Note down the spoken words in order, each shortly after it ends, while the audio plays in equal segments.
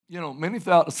Many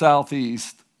throughout the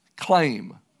Southeast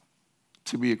claim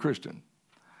to be a Christian.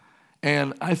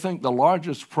 And I think the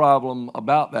largest problem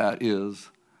about that is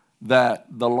that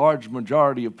the large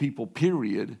majority of people,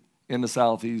 period, in the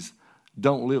Southeast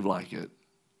don't live like it.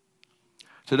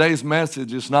 Today's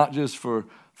message is not just for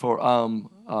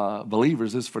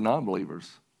believers, it's for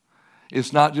non-believers.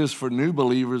 It's not just for new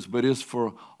believers, but it's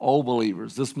for old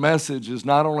believers. This message is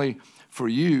not only for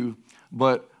you,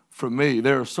 but for me.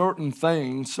 There are certain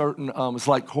things, it's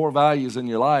like core values in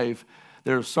your life.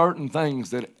 There are certain things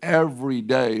that every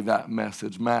day that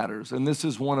message matters. And this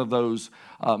is one of those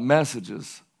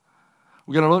messages.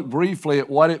 We're going to look briefly at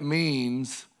what it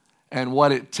means and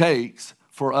what it takes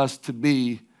for us to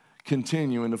be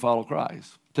continuing to follow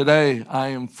Christ. Today, I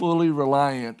am fully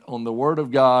reliant on the Word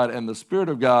of God and the Spirit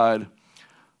of God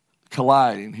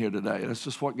colliding here today. That's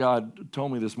just what God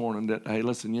told me this morning, that, hey,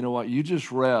 listen, you know what? You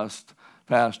just rest,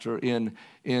 Pastor, in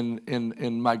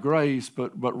my grace,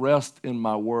 but rest in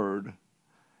my Word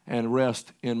and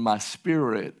rest in my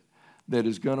Spirit that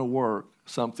is going to work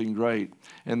something great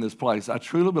in this place. I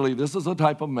truly believe this is a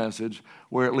type of message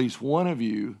where at least one of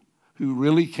you who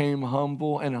really came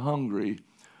humble and hungry,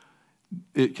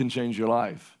 it can change your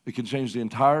life. It can change the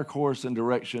entire course and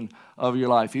direction of your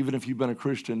life, even if you've been a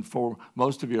Christian for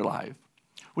most of your life.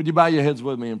 Would you bow your heads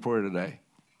with me in prayer today?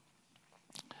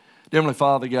 Dear Heavenly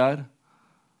Father, God,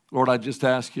 Lord, I just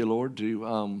ask you, Lord,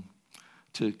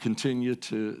 to continue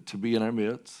to be in our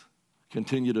midst,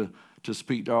 continue to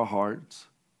speak to our hearts.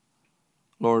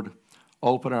 Lord,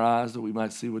 open our eyes that we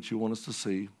might see what you want us to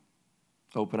see.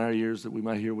 Open our ears that we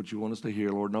might hear what you want us to hear,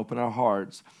 Lord, and open our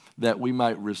hearts that we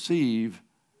might receive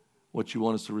what you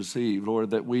want us to receive,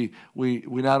 Lord, that we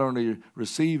not only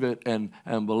receive it and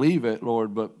believe it,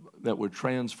 Lord, but that we're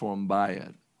transformed by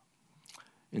it.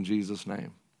 In Jesus'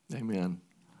 name, amen.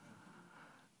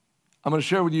 I'm going to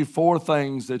share with you 4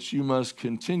 things that you must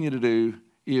continue to do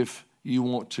if you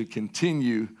want to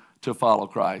continue to follow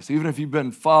Christ. Even if you've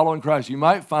been following Christ, you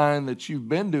might find that you've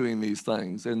been doing these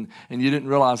things and you didn't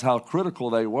realize how critical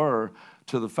they were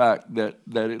to the fact that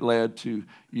it led to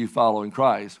you following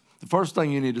Christ. The first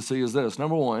thing you need to see is this.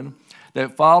 Number 1,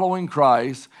 that following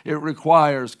Christ, it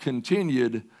requires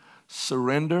continued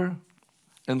surrender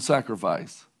and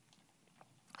sacrifice.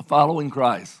 Following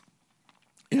Christ,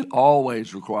 it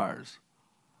always requires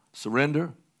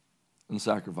surrender and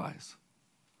sacrifice.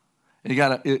 And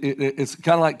it's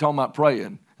kind of like talking about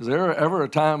praying. Is there ever a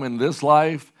time in this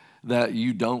life that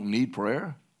you don't need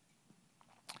prayer?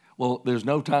 Well, there's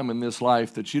no time in this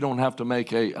life that you don't have to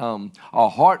make a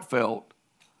heartfelt,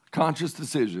 conscious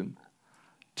decision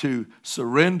to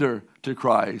surrender to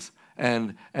Christ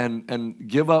and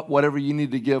give up whatever you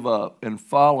need to give up and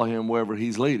follow him wherever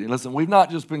he's leading. Listen, we've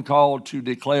not just been called to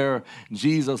declare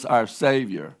Jesus our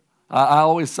Savior. I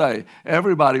always say,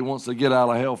 everybody wants to get out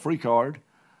of hell free card.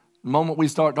 The moment we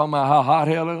start talking about how hot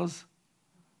hell is,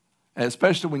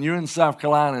 especially when you're in South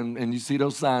Carolina and you see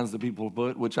those signs that people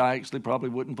put, which I actually probably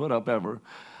wouldn't put up ever,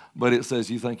 but it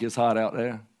says you think it's hot out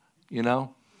there, you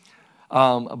know?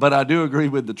 But I do agree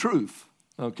with the truth,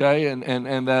 okay?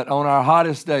 And that on our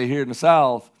hottest day here in the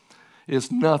South,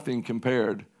 it's nothing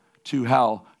compared to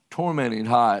how tormenting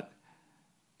hot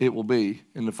it will be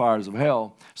in the fires of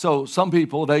hell. So some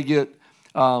people, they get,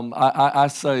 I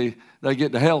say, they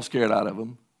get the hell scared out of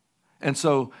them. And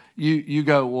so you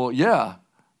go, well, yeah,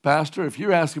 Pastor, if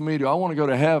you're asking me, do I want to go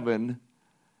to heaven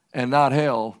and not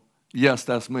hell? Yes,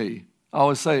 that's me. I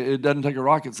always say it doesn't take a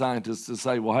rocket scientist to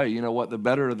say, well, hey, you know what, the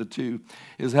better of the two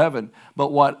is heaven.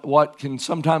 But what can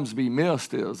sometimes be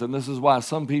missed is, and this is why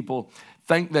some people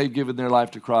think they've given their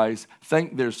life to Christ,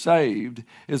 think they're saved,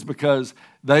 is because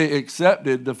they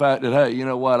accepted the fact that, hey, you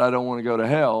know what, I don't want to go to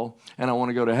hell and I want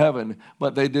to go to heaven.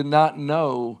 But they did not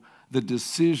know the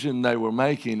decision they were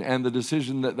making and the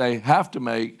decision that they have to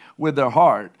make with their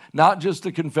heart, not just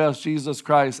to confess Jesus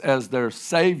Christ as their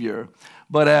Savior,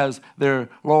 but as their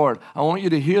Lord. I want you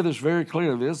to hear this very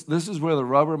clearly. This is where the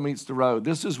rubber meets the road.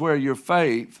 This is where your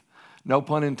faith, no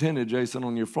pun intended, Jason,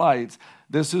 on your flights,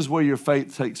 this is where your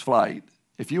faith takes flight.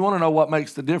 If you want to know what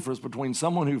makes the difference between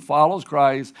someone who follows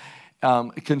Christ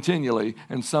continually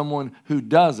and someone who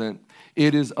doesn't,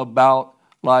 it is about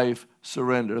life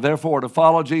surrender. Therefore, to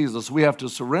follow Jesus, we have to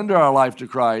surrender our life to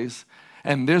Christ,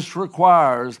 and this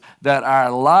requires that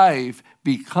our life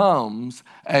becomes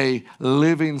a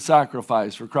living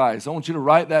sacrifice for Christ. I want you to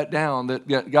write that down, that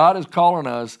God is calling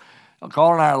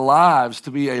our lives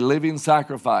to be a living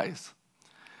sacrifice.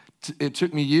 It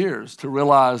took me years to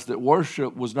realize that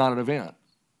worship was not an event,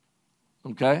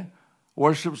 okay?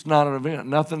 Worship's not an event.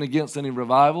 Nothing against any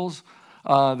revivals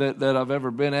that I've ever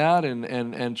been at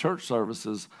and church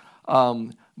services.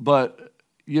 But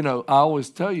I always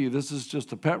tell you, this is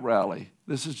just a pep rally.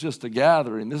 This is just a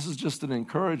gathering. This is just an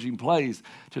encouraging place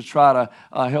to try to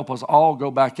help us all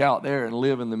go back out there and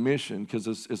live in the mission, because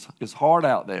it's hard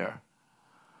out there.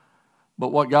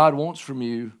 But what God wants from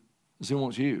you is He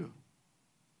wants you.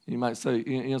 You might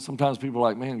say, sometimes people are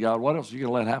like, man, God, what else are you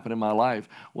going to let happen in my life?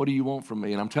 What do you want from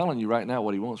me? And I'm telling you right now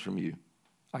what He wants from you.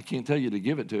 I can't tell you to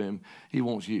give it to Him. He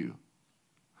wants you.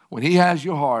 When He has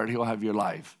your heart, He'll have your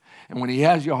life. And when He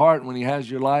has your heart and when He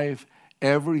has your life,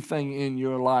 everything in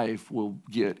your life will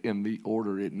get in the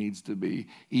order it needs to be,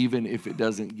 even if it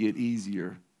doesn't get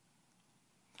easier.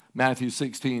 Matthew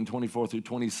 16, 24 through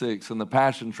 26, in the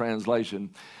Passion Translation,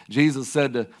 Jesus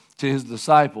said to His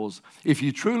disciples, if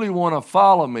you truly want to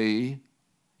follow me,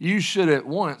 you should at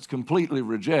once completely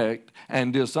reject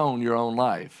and disown your own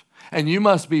life. And you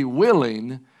must be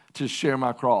willing to share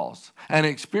my cross and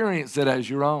experience it as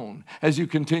your own, as you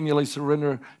continually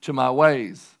surrender to my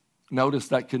ways. Notice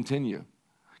that continue.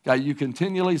 God, you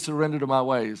continually surrender to my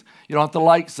ways. You don't have to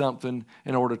like something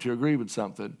in order to agree with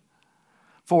something.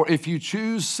 For if you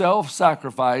choose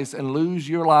self-sacrifice and lose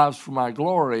your lives for my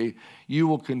glory, you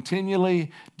will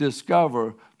continually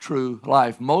discover true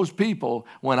life. Most people,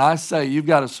 when I say you've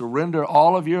got to surrender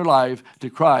all of your life to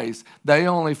Christ, they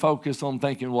only focus on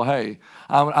thinking, well, hey,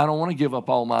 I don't want to give up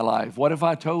all my life. What if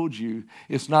I told you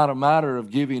it's not a matter of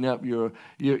giving up your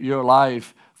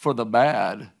life for the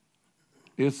bad?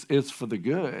 It's for the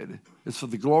good. It's for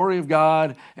the glory of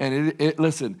God. And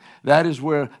listen, that is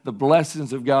where the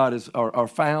blessings of God are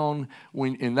found.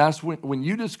 And that's when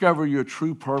you discover your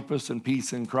true purpose and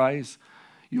peace in Christ,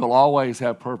 you'll always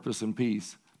have purpose and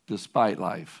peace despite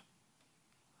life.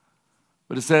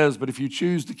 But it says, but if you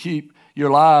choose to keep your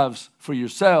lives for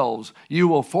yourselves, you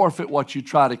will forfeit what you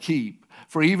try to keep.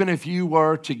 For even if you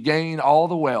were to gain all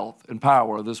the wealth and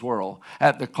power of this world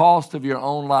at the cost of your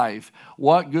own life,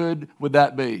 what good would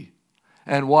that be?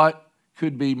 And what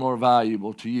could be more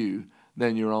valuable to you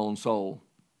than your own soul?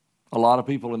 A lot of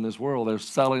people in this world, they're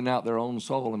selling out their own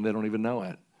soul and they don't even know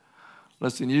it.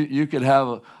 Listen, you could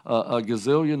have a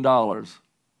gazillion dollars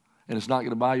and it's not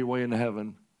going to buy your way into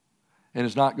heaven. And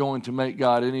it's not going to make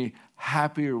God any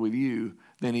happier with you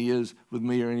than He is with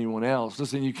me or anyone else.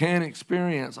 Listen, you can't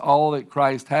experience all that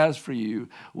Christ has for you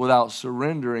without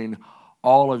surrendering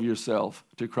all of yourself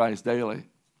to Christ daily.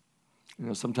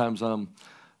 Sometimes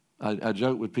I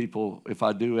joke with people if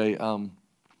I do a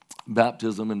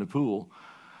baptism in the pool.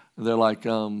 They're like,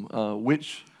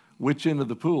 which end of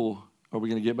the pool are we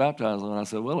going to get baptized on? I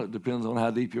said, well, it depends on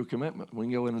how deep your commitment. We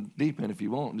can go in the deep end if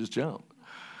you want, just jump.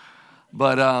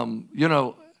 But,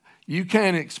 you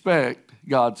can't expect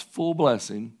God's full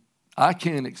blessing. I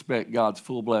can't expect God's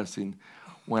full blessing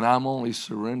when I'm only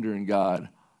surrendering God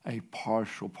a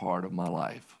partial part of my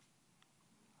life.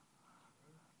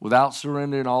 Without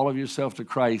surrendering all of yourself to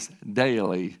Christ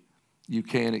daily, you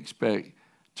can't expect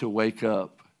to wake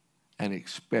up and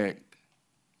expect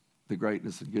the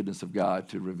greatness and goodness of God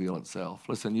to reveal itself.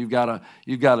 Listen, you've got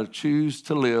to choose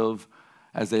to live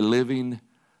as a living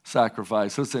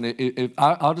sacrifice. Listen,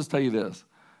 I'll just tell you this: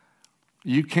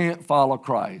 you can't follow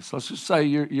Christ. Let's just say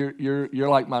you're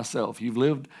like myself. You've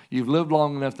lived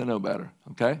long enough to know better.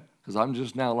 Okay, because I'm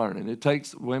just now learning. It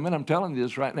takes women. I'm telling you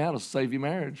this right now to save your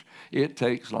marriage. It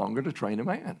takes longer to train a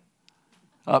man.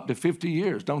 Up to 50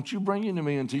 years. Don't you bring him to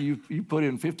me until you put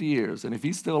in 50 years. And if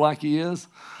he's still like he is,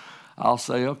 I'll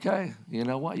say, okay, you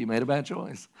know what? You made a bad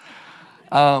choice.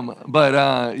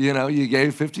 But you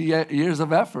gave 50 years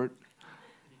of effort.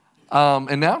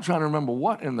 And now I'm trying to remember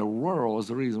what in the world is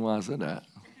the reason why I said that.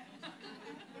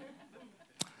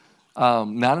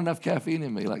 Not enough caffeine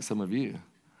in me like some of you.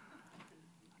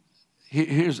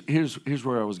 Here's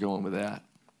where I was going with that.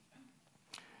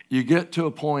 You get to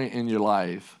a point in your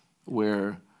life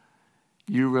where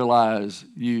you realize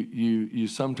you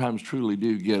sometimes truly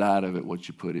do get out of it what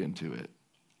you put into it.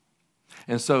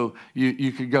 And so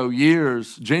you could go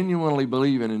years genuinely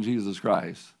believing in Jesus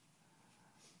Christ,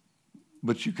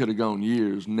 but you could have gone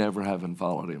years never having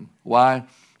followed Him. Why?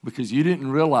 Because you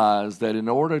didn't realize that in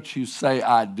order to say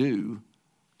I do,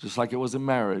 just like it was in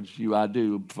marriage, I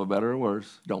do, for better or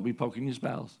worse. Don't be poking your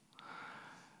spouse.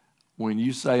 When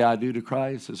you say I do to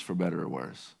Christ, it's for better or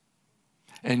worse.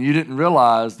 And you didn't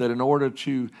realize that in order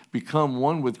to become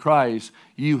one with Christ,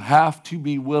 you have to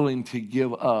be willing to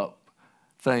give up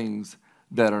things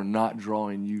that are not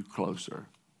drawing you closer,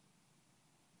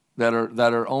 that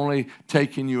are only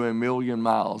taking you a million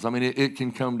miles. I mean, it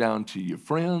can come down to your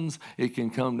friends. It can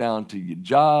come down to your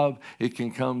job. It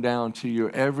can come down to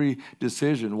your every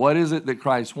decision. What is it that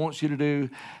Christ wants you to do,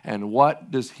 and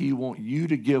what does He want you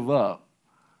to give up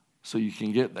so you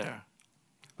can get there?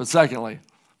 But secondly,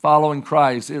 following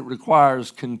Christ, it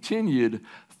requires continued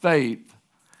faith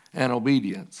and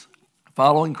obedience.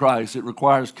 Following Christ, it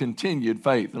requires continued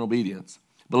faith and obedience.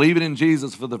 Believing in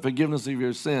Jesus for the forgiveness of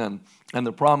your sin and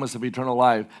the promise of eternal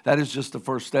life, that is just the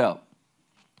first step.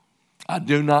 I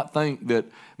do not think that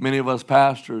many of us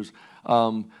pastors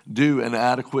do an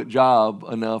adequate job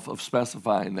enough of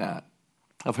specifying that,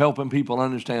 of helping people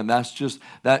understand that's just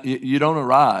that you don't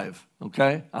arrive,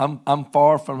 okay? I'm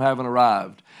far from having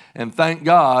arrived. And thank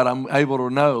God I'm able to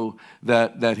know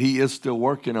that He is still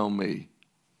working on me.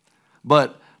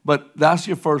 But that's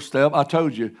your first step. I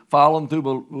told you, following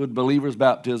through with believer's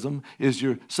baptism is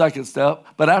your second step.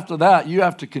 But after that, you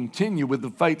have to continue with the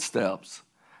faith steps.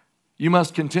 You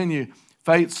must continue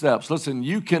faith steps. Listen,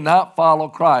 you cannot follow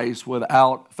Christ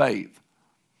without faith.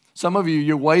 Some of you,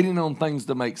 you're waiting on things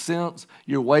to make sense.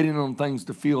 You're waiting on things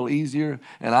to feel easier.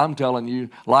 And I'm telling you,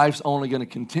 life's only going to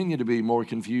continue to be more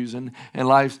confusing. And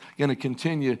life's going to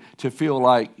continue to feel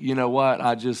like, you know what,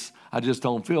 I just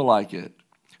don't feel like it.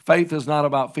 Faith is not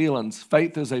about feelings.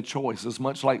 Faith is a choice. It's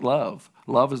much like love.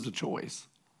 Love is a choice,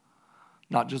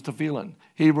 not just a feeling.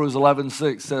 Hebrews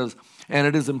 11:6 says, and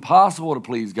it is impossible to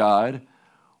please God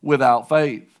without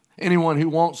faith. Anyone who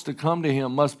wants to come to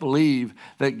Him must believe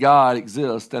that God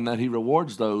exists and that He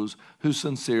rewards those who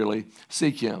sincerely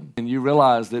seek Him. And you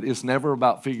realize that it's never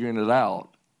about figuring it out.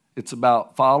 It's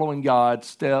about following God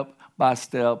step by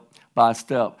step by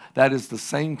step. That is the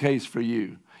same case for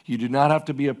you. You do not have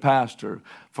to be a pastor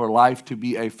for life to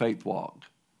be a faith walk.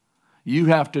 You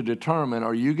have to determine,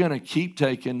 are you going to keep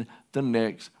taking the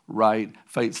next right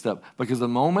faith step? Because the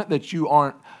moment that you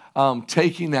aren't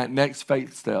taking that next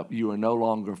faith step, you are no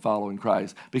longer following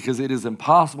Christ, because it is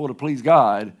impossible to please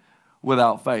God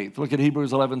without faith. Look at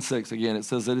Hebrews 11:6 again. It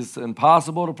says it is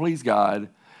impossible to please God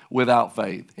without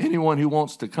faith. Anyone who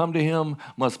wants to come to Him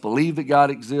must believe that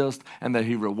God exists and that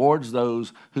He rewards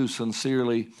those who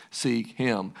sincerely seek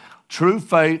Him. True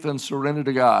faith and surrender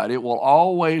to God, it will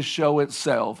always show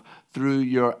itself through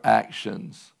your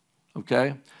actions.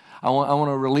 Okay? I want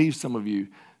to relieve some of you.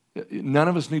 None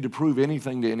of us need to prove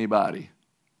anything to anybody.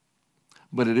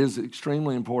 But it is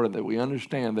extremely important that we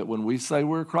understand that when we say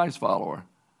we're a Christ follower,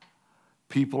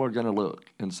 people are going to look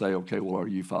and say, okay, well, are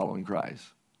you following Christ?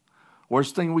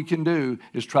 Worst thing we can do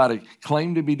is try to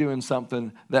claim to be doing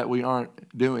something that we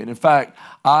aren't doing. In fact,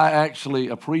 I actually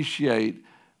appreciate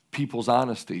people's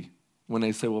honesty when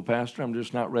they say, well, Pastor, I'm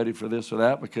just not ready for this or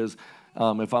that, because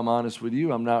if I'm honest with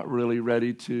you, I'm not really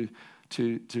ready to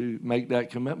make that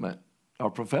commitment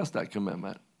or profess that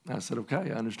commitment. And I said,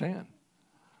 okay, I understand.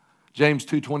 James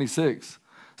 2:26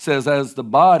 says, as the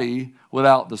body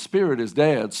without the spirit is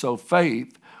dead, so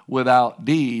faith without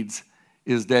deeds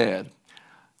is dead.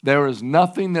 There is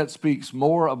nothing that speaks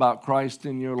more about Christ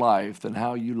in your life than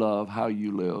how you love, how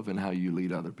you live, and how you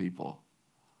lead other people.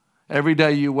 Every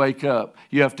day you wake up,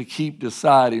 you have to keep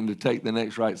deciding to take the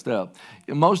next right step.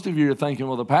 And most of you are thinking,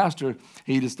 well, the pastor,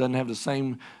 he just doesn't have the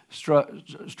same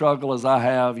struggle as I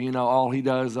have. You know, all he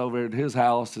does over at his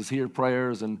house is hear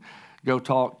prayers and go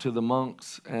talk to the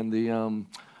monks and the,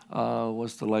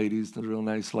 what's the ladies, the real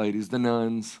nice ladies, the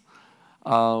nuns.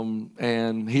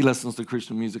 And he listens to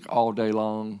Christian music all day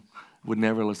long, would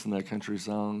never listen to a country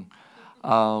song.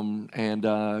 And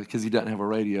because he doesn't have a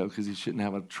radio, because he shouldn't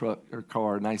have a truck or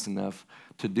car nice enough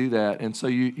to do that. And so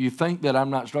you think that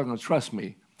I'm not struggling. Trust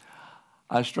me,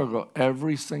 I struggle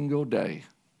every single day,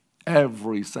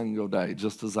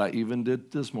 just as I even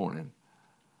did this morning,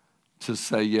 to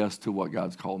say yes to what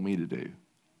God's called me to do.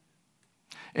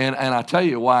 And I tell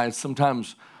you why it's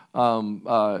sometimes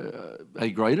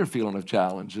a greater feeling of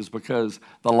challenge is because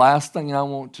the last thing I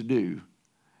want to do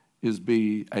is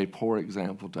be a poor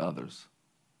example to others.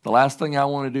 The last thing I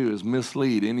want to do is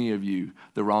mislead any of you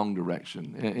the wrong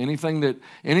direction. Anything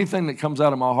that comes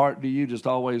out of my heart to you, just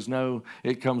always know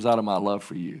it comes out of my love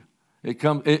for you.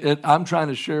 I'm trying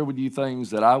to share with you things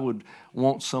that I would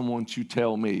want someone to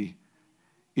tell me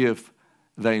if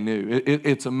they knew.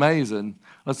 It's amazing.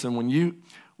 Listen, when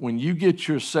you get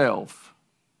yourself,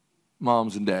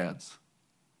 moms and dads,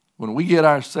 when we get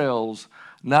ourselves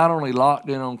not only locked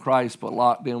in on Christ, but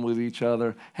locked in with each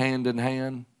other, hand in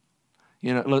hand.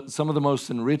 You know, some of the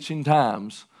most enriching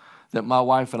times that my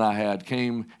wife and I had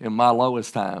came in my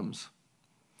lowest times,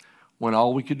 when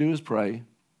all we could do is pray,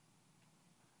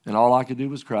 and all I could do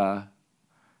was cry.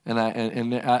 And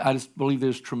I just believe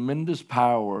there's tremendous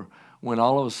power when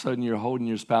all of a sudden you're holding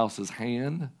your spouse's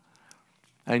hand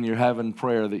and you're having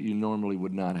prayer that you normally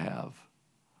would not have.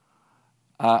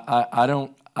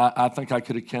 I think I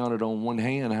could have counted on one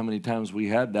hand how many times we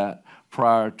had that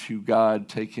prior to God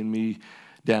taking me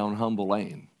down humble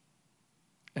lane.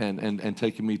 and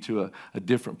taken me to a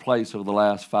different place over the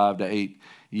last 5 to 8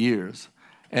 years.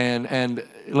 And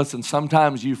listen,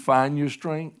 sometimes you find your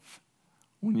strength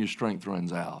when your strength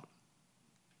runs out.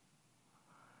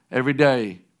 Every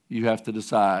day you have to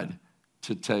decide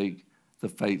to take the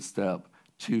faith step,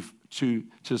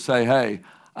 to say, hey,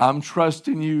 I'm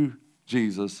trusting you,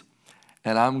 Jesus,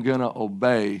 and I'm going to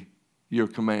obey your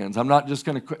commands. I'm not just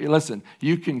going to, listen,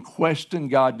 you can question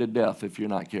God to death if you're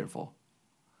not careful.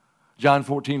 John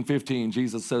 14:15,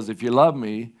 Jesus says, if you love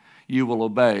me, you will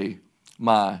obey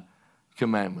my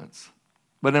commandments.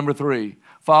 But number 3,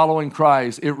 following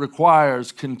Christ, it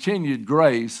requires continued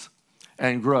grace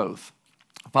and growth.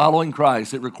 Following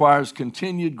Christ, it requires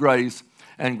continued grace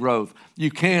and growth.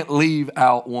 You can't leave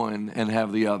out one and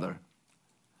have the other.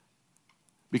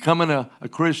 Becoming a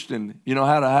Christian, you know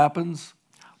how that happens?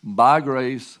 By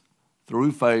grace,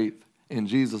 through faith in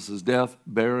Jesus' death,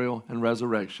 burial, and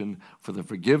resurrection for the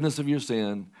forgiveness of your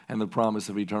sin and the promise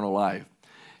of eternal life.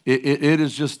 It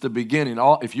is just the beginning.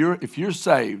 If you're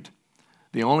saved,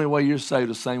 the only way you're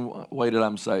saved is the same way that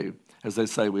I'm saved. As they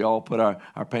say, we all put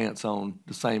our pants on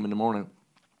the same in the morning,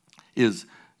 is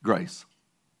grace.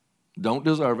 Don't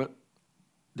deserve it.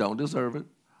 Don't deserve it.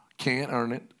 Can't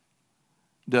earn it.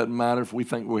 Doesn't matter if we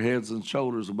think we're heads and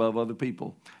shoulders above other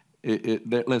people.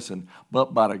 Listen,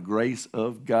 but by the grace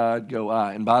of God go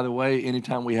I. And by the way,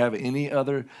 anytime we have any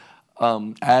other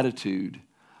attitude,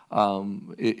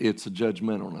 it's a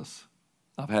judgmentalness.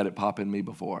 I've had it pop in me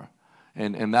before.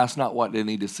 And that's not what they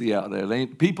need to see out there.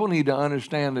 People need to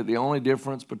understand that the only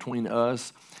difference between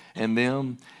us and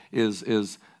them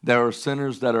is there are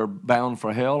sinners that are bound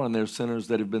for hell and there are sinners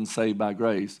that have been saved by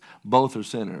grace. Both are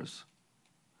sinners.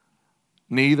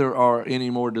 Neither are any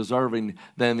more deserving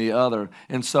than the other.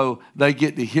 And so they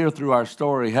get to hear through our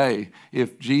story, hey,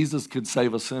 if Jesus could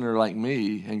save a sinner like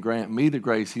me and grant me the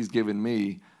grace he's given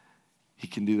me, he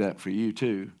can do that for you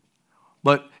too.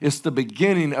 But it's the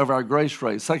beginning of our grace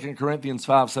race. 2 Corinthians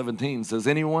 5:17 says,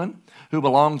 anyone who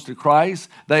belongs to Christ,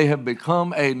 they have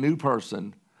become a new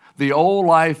person. The old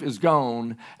life is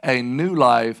gone, a new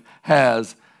life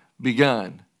has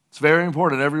begun. It's very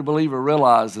important every believer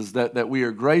realizes that we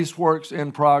are grace works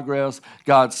in progress.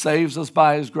 God saves us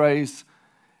by his grace,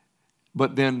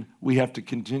 but then we have to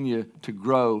continue to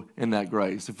grow in that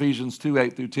grace. Ephesians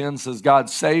 2:8-10 says, God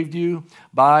saved you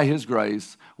by his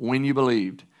grace when you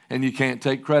believed. And you can't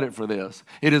take credit for this.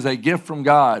 It is a gift from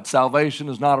God. Salvation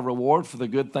is not a reward for the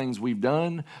good things we've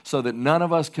done, so that none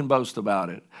of us can boast about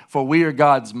it. For we are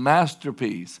God's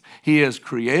masterpiece. He has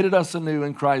created us anew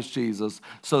in Christ Jesus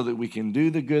so that we can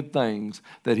do the good things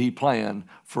that he planned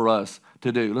for us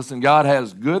to do. Listen, God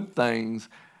has good things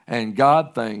and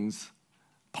God things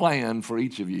planned for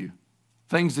each of you.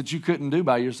 Things that you couldn't do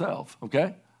by yourself,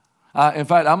 okay? In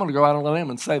fact, I'm going to go out on a limb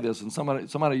and say this, and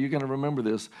somebody you're going to remember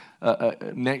this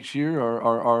next year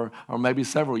or maybe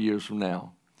several years from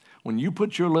now. When you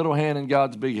put your little hand in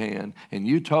God's big hand and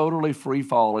you totally free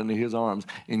fall into his arms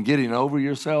and getting over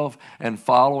yourself and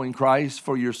following Christ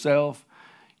for yourself,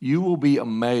 you will be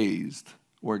amazed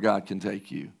where God can take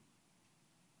you.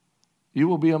 You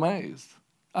will be amazed.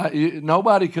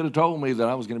 Nobody could have told me that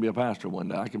I was going to be a pastor one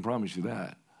day. I can promise you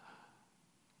that.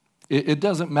 It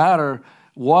doesn't matter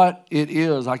what it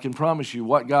is, I can promise you,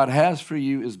 what God has for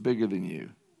you is bigger than you.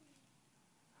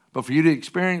 But for you to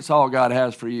experience all God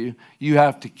has for you, you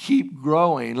have to keep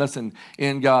growing, listen,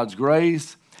 in God's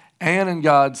grace and in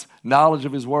God's knowledge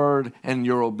of his word and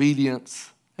your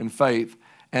obedience and faith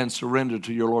and surrender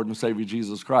to your Lord and Savior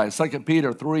Jesus Christ. 2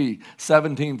 Peter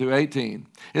 3:17-18.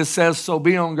 It says, so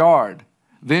be on guard.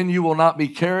 Then you will not be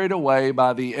carried away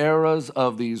by the errors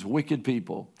of these wicked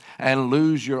people and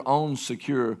lose your own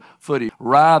secure footing.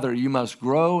 Rather, you must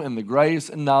grow in the grace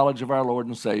and knowledge of our Lord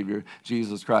and Savior,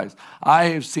 Jesus Christ. I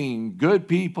have seen good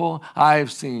people, I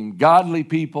have seen godly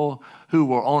people who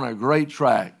were on a great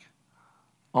track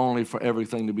only for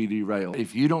everything to be derailed.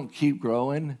 If you don't keep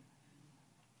growing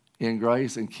in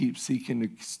grace and keep seeking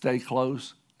to stay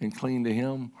close and clean to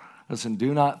him, listen,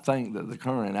 do not think that the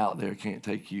current out there can't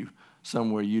take you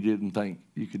somewhere you didn't think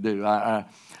you could do. I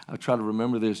try to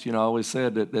remember this. I always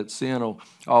said that sin will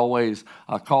always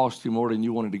cost you more than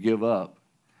you wanted to give up,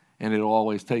 and it'll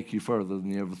always take you further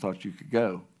than you ever thought you could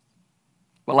go.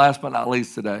 But last but not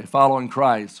least today, following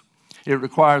Christ, it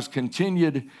requires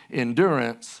continued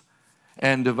endurance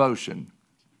and devotion.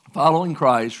 Following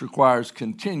Christ requires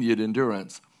continued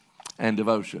endurance and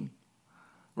devotion.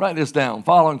 Write this down.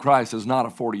 Following Christ is not a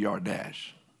 40-yard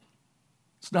dash.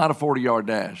 It's not a 40-yard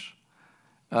dash.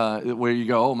 Where you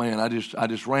go, oh man, I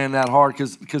just ran that hard.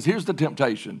 Because here's the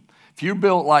temptation. If you're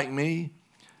built like me,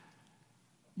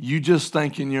 you just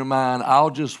think in your mind, I'll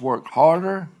just work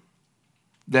harder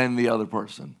than the other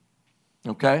person.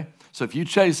 Okay? So if you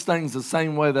chase things the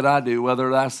same way that I do,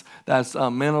 whether that's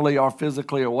mentally or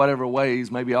physically or whatever ways,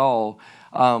 maybe all,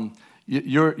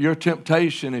 your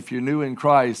temptation, if you're new in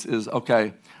Christ, is,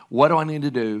 okay, what do I need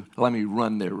to do? Let me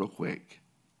run there real quick.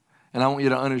 And I want you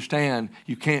to understand,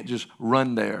 you can't just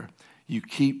run there. You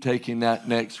keep taking that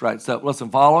next right step. Listen,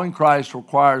 following Christ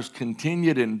requires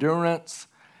continued endurance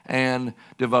and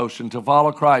devotion. To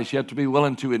follow Christ, you have to be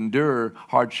willing to endure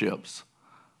hardships.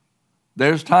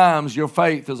 There's times your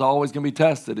faith is always going to be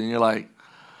tested, and you're like,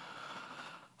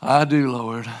 I do,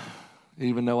 Lord,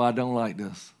 even though I don't like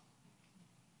this.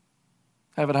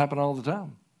 Have it happen all the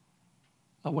time.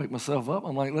 I wake myself up.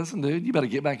 I'm like, listen, dude, you better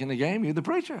get back in the game. You're the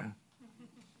preacher.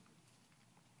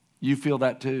 You feel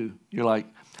that too. You're like,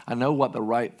 I know what the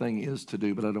right thing is to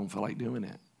do, but I don't feel like doing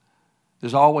it.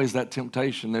 There's always that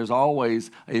temptation. There's always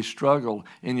a struggle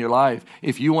in your life.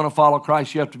 If you want to follow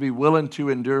Christ, you have to be willing to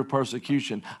endure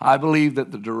persecution. I believe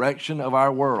that the direction of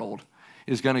our world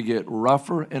is going to get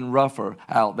rougher and rougher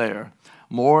out there.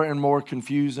 More and more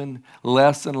confusing,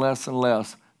 less and less and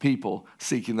less people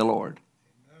seeking the Lord.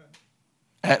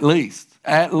 At least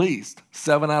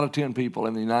 7 out of 10 people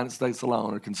in the United States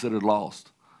alone are considered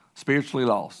lost, spiritually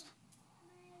lost.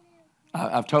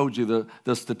 I've told you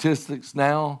the statistics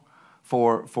now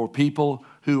for people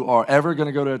who are ever going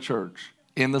to go to a church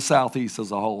in the Southeast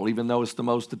as a whole, even though it's the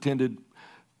most attended,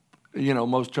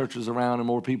 most churches around and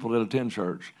more people that attend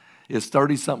church, is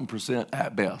 30-something%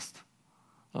 at best,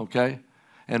 okay?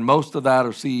 And most of that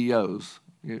are CEOs.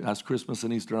 That's Christmas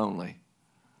and Easter only.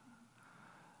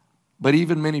 But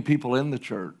even many people in the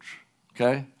church,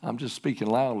 okay? I'm just speaking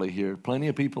loudly here. Plenty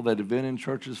of people that have been in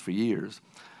churches for years,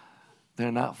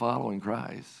 they're not following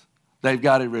Christ. They've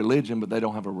got a religion, but they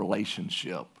don't have a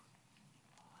relationship.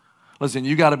 Listen,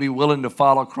 you got to be willing to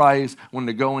follow Christ when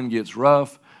the going gets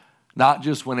rough, not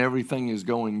just when everything is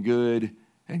going good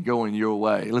and going your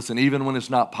way. Listen, even when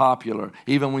it's not popular,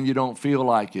 even when you don't feel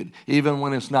like it, even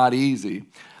when it's not easy.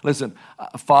 Listen,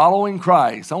 following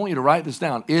Christ, I want you to write this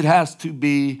down. It has to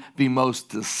be the most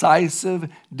decisive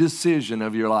decision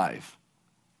of your life.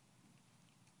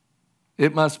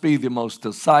 It must be the most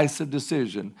decisive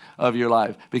decision of your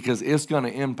life because it's going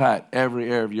to impact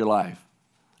every area of your life.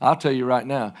 I'll tell you right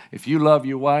now, if you love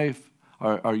your wife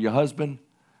or your husband,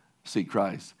 seek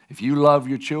Christ. If you love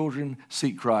your children,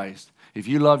 seek Christ. If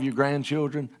you love your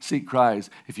grandchildren, seek Christ.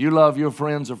 If you love your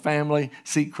friends or family,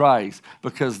 seek Christ.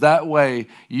 Because that way,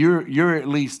 you're at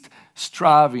least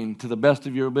striving to the best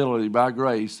of your ability by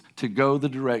grace to go the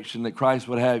direction that Christ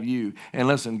would have you. And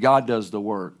listen, God does the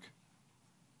work.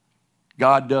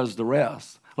 God does the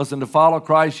rest. Listen, to follow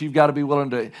Christ, you've got to be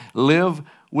willing to live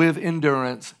with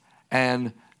endurance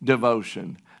and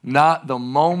devotion. Not the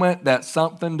moment that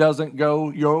something doesn't go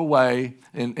your way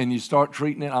and you start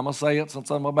treating it, I'm going to say it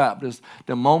since I'm a Baptist,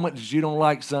 the moment that you don't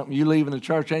like something, you leave in the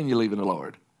church and you leave in the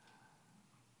Lord.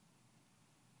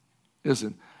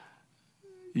 Listen,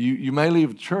 you may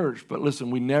leave church, but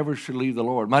listen, we never should leave the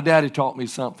Lord. My daddy taught me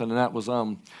something, and that was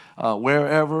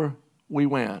wherever we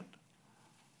went,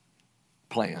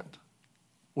 plant.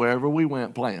 Wherever we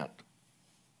went, plant.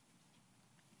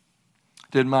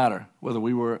 Didn't matter whether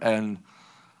we were in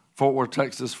Fort Worth,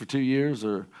 Texas for 2 years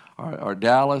or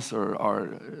Dallas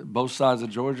or both sides of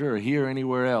Georgia or here or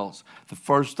anywhere else. The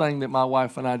first thing that my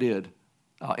wife and I did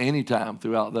anytime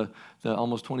throughout the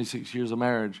almost 26 years of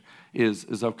marriage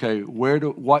is okay,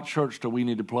 what church do we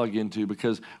need to plug into?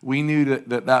 Because we knew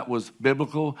that was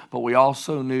biblical, but we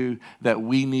also knew that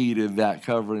we needed that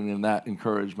covering and that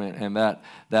encouragement and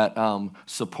that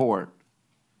support.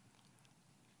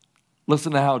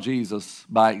 Listen to how Jesus,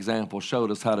 by example,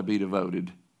 showed us how to be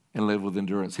devoted and live with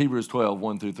endurance. Hebrews 12,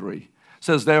 1-3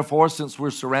 says, therefore, since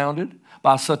we're surrounded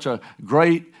by such a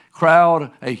great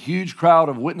crowd, a huge crowd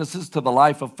of witnesses to the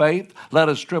life of faith, let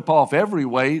us strip off every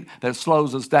weight that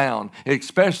slows us down,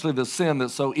 especially the sin that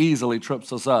so easily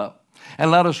trips us up.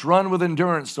 And let us run with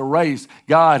endurance the race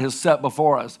God has set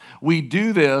before us. We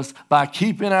do this by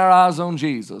keeping our eyes on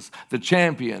Jesus, the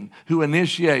champion who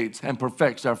initiates and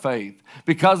perfects our faith.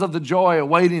 Because of the joy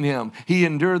awaiting him, he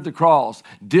endured the cross,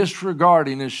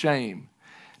 disregarding his shame.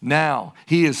 Now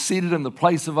he is seated in the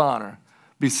place of honor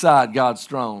beside God's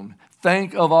throne.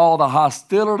 Think of all the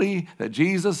hostility that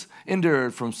Jesus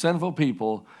endured from sinful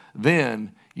people.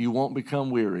 Then you won't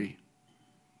become weary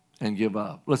and give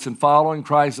up. Listen, following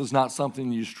Christ is not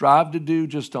something you strive to do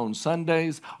just on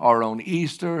Sundays or on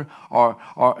Easter,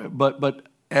 but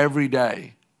every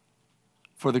day.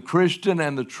 For the Christian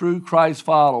and the true Christ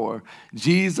follower,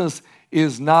 Jesus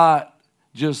is not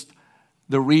just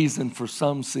the reason for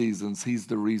some seasons, he's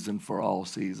the reason for all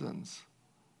seasons.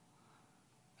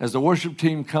 As the worship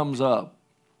team comes up,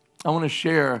 I want to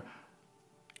share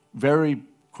very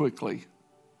quickly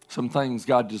some things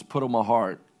God just put on my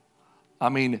heart. I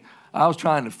mean, I was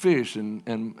trying to fish,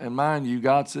 and mind you,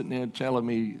 God's sitting there telling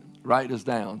me, write this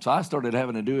down. So I started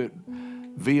having to do it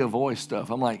via voice stuff.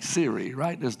 I'm like, Siri,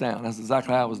 write this down. That's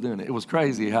exactly how I was doing it. It was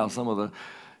crazy how some of the,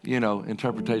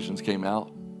 interpretations came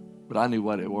out, but I knew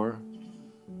what it were.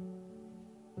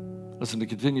 Listen, to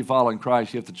continue following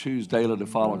Christ, you have to choose daily to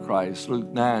follow Christ.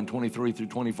 Luke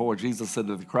 9:23-24, Jesus said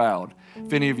to the crowd,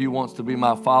 if any of you wants to be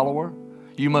my follower,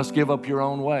 you must give up your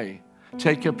own way.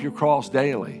 Take up your cross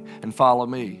daily and follow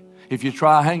me. If you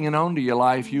try hanging on to your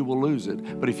life, you will lose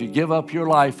it. But if you give up your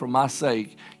life for my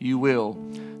sake, you will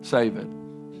save it.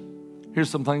 Here's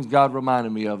some things God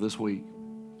reminded me of this week.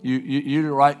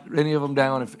 You write any of them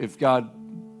down if God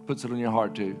puts it on your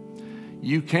heart to.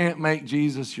 You can't make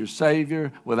Jesus your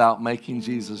Savior without making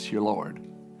Jesus your Lord.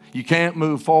 You can't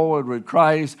move forward with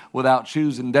Christ without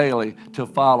choosing daily to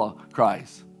follow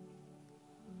Christ.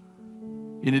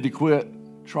 You need to quit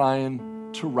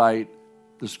trying to write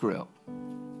the script.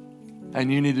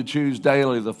 And you need to choose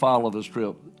daily to follow the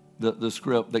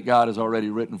script that God has already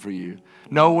written for you.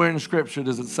 Nowhere in Scripture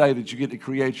does it say that you get to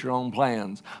create your own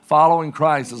plans. Following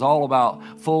Christ is all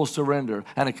about full surrender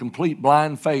and a complete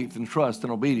blind faith and trust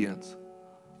and obedience.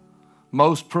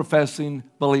 Most professing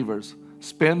believers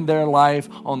spend their life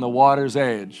on the water's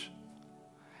edge.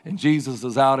 And Jesus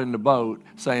is out in the boat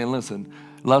saying, listen,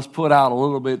 let's put out a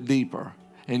little bit deeper.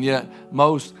 And yet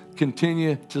most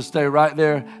continue to stay right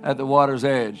there at the water's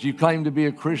edge. You claim to be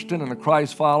a Christian and a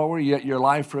Christ follower, yet your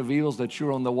life reveals that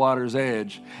you're on the water's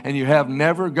edge. And you have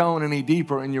never gone any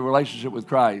deeper in your relationship with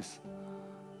Christ.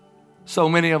 So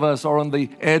many of us are on the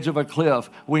edge of a cliff.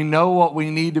 We know what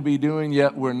we need to be doing,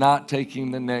 yet we're not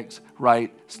taking the next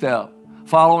right step.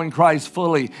 Following Christ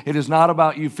fully, it is not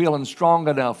about you feeling strong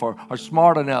enough or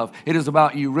smart enough. It is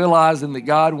about you realizing that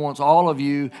God wants all of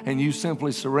you and you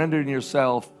simply surrendering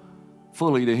yourself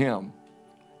fully to Him.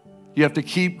 You have to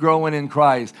keep growing in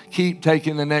Christ. Keep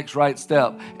taking the next right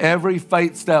step. Every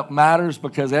faith step matters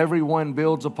because every one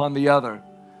builds upon the other.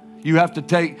 You have to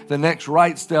take the next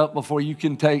right step before you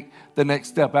can take the next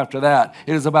step after that.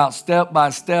 It is about step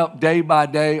by step, day by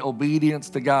day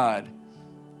obedience to God.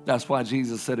 That's why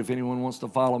Jesus said, if anyone wants to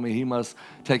follow me, he must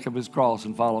take up his cross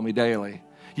and follow me daily.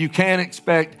 You can't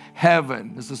expect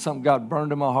heaven. This is something God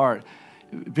burned in my heart.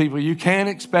 People, you can't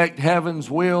expect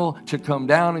heaven's will to come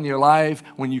down in your life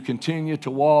when you continue to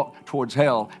walk towards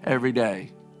hell every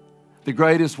day. The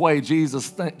greatest way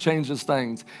Jesus changes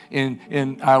things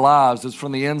in our lives is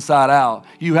from the inside out.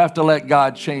 You have to let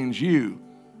God change you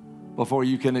before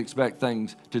you can expect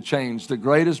things to change. The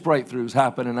greatest breakthroughs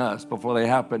happen in us before they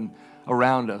happen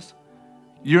around us.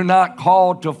 You're not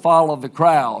called to follow the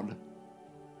crowd,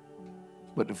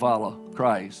 but to follow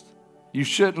Christ. You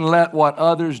shouldn't let what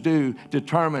others do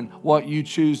determine what you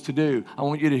choose to do. I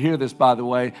want you to hear this, by the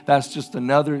way. That's just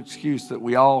another excuse that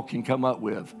we all can come up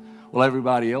with. Well,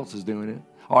 everybody else is doing it,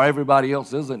 or everybody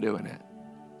else isn't doing it.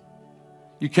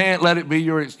 You can't let it be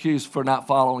your excuse for not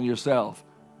following yourself.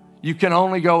 You can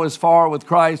only go as far with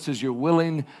Christ as you're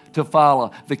willing to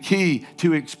follow. The key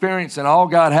to experiencing all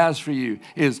God has for you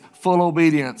is full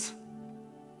obedience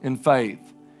in faith.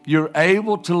 You're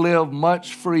able to live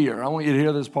much freer. I want you to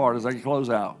hear this part as I close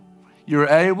out. You're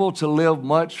able to live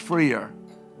much freer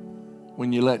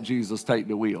when you let Jesus take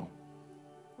the wheel.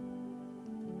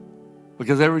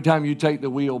 Because every time you take the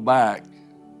wheel back,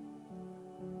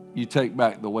 you take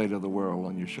back the weight of the world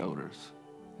on your shoulders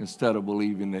instead of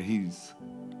believing that He's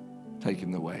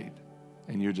taking the weight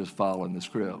and you're just following the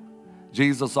script.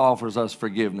 Jesus offers us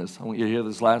forgiveness. I want you to hear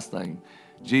this last thing.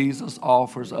 Jesus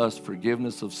offers us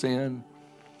forgiveness of sin,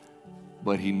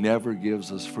 but He never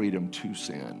gives us freedom to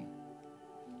sin.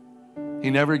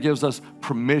 He never gives us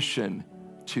permission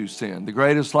to sin. The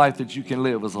greatest life that you can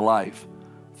live is a life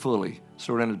fully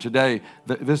surrendered. Today,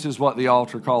 this is what the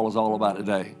altar call is all about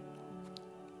today.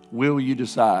 Will you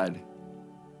decide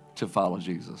to follow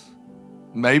Jesus?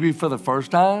 Maybe for the first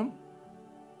time.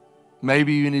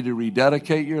 Maybe you need to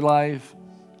rededicate your life.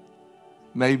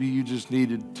 Maybe you just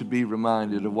needed to be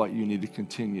reminded of what you need to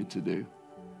continue to do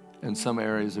in some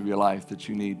areas of your life that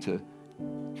you need to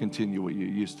continue what you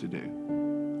used to do.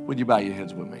 Would you bow your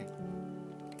heads with me?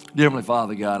 Dear Heavenly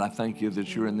Father, God, I thank you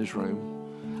that you're in this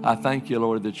room. I thank you,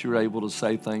 Lord, that you're able to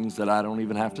say things that I don't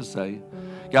even have to say.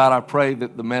 God, I pray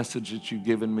that the message that you've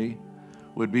given me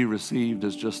would be received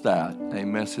as just that, a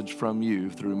message from you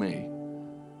through me.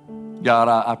 God,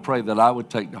 I pray that I would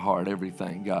take to heart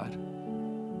everything, God.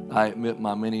 I admit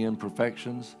my many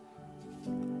imperfections.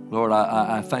 Lord,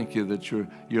 I thank you that your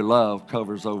love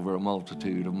covers over a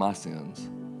multitude of my sins.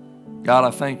 God,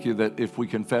 I thank you that if we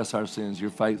confess our sins,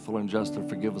 you're faithful and just to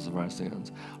forgive us of our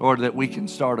sins. Lord, that we can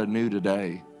start anew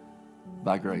today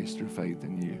by grace through faith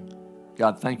in you.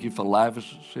 God, thank you for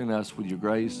lavishing us with your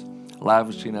grace,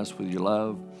 lavishing us with your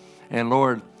love, and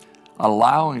Lord,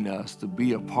 allowing us to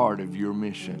be a part of your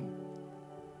mission.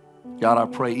 God, I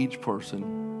pray each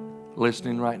person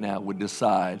listening right now would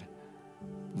decide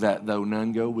that though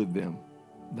none go with them,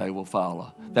 they will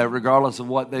follow. That regardless of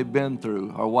what they've been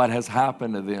through or what has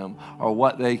happened to them or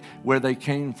where they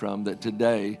came from, that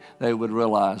today they would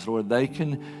realize, Lord, that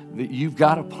you've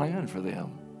got a plan for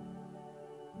them.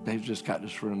 They've just got to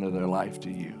surrender their life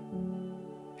to you.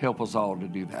 Help us all to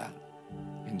do that.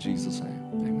 In Jesus' name,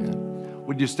 amen.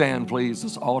 Would you stand, please?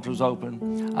 This altar's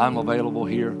open. I'm available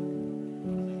here.